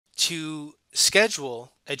To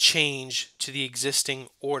schedule a change to the existing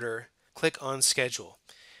order, click on Schedule.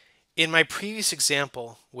 In my previous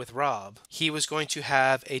example with Rob, he was going to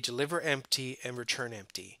have a deliver empty and return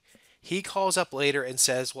empty. He calls up later and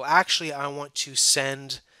says, well, actually, I want to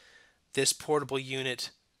send this portable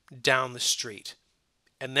unit down the street,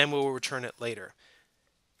 and then we'll return it later.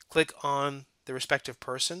 Click on the respective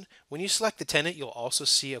person. When you select the tenant, you'll also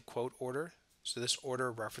see a quote order. So this order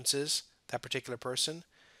references that particular person.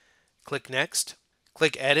 Click Next.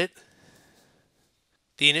 Click Edit.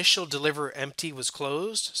 The initial deliver empty was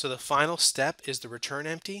closed, so the final step is the return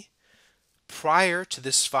empty. Prior to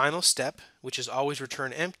this final step, which is always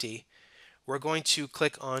return empty, we're going to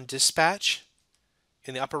click on Dispatch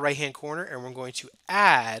in the upper right hand corner, and we're going to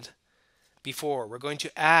add We're going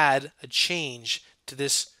to add a change to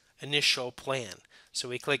this initial plan. So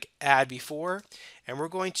we click Add Before, and we're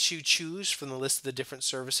going to choose from the list of the different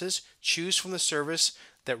services, choose from the service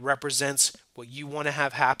that represents what you want to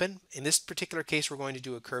have happen. In this particular case, we're going to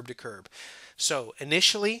do a curb to curb. So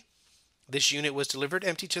initially, this unit was delivered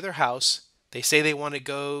empty to their house. They say they want to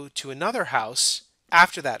go to another house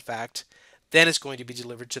after that fact, then it's going to be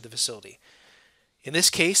delivered to the facility. In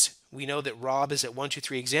this case, we know that Rob is at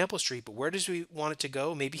 123 Example Street, but where does we want it to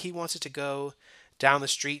go? Maybe he wants it to go down the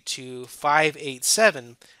street to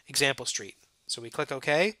 587 Example Street. So we click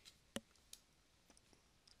OK.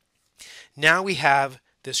 Now we have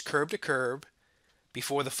this curb to curb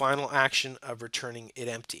before the final action of returning it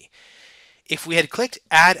empty. If we had clicked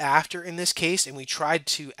Add After in this case and we tried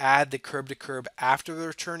to add the curb to curb after the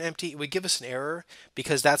return empty, it would give us an error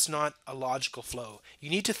because that's not a logical flow.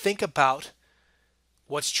 You need to think about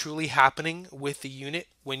what's truly happening with the unit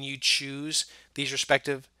when you choose these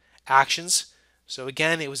respective actions. So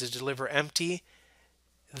again, it was a deliver empty,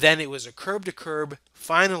 then it was a curb to curb,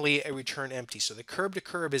 finally a return empty. So the curb to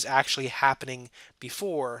curb is actually happening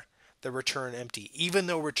before the return empty. Even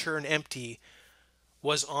though return empty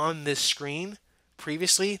was on this screen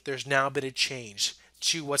previously, there's now been a change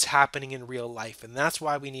to what's happening in real life, and that's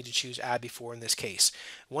why we need to choose Add Before in this case.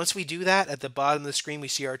 Once we do that, at the bottom of the screen we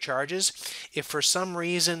see our charges. If for some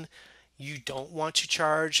reason you don't want to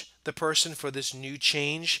charge the person for this new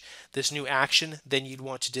change, this new action, then you'd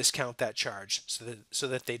want to discount that charge so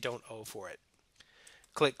that they don't owe for it.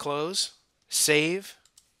 Click Close, Save.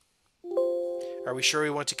 Are we sure we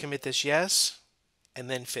want to commit this? Yes, and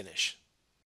then Finish.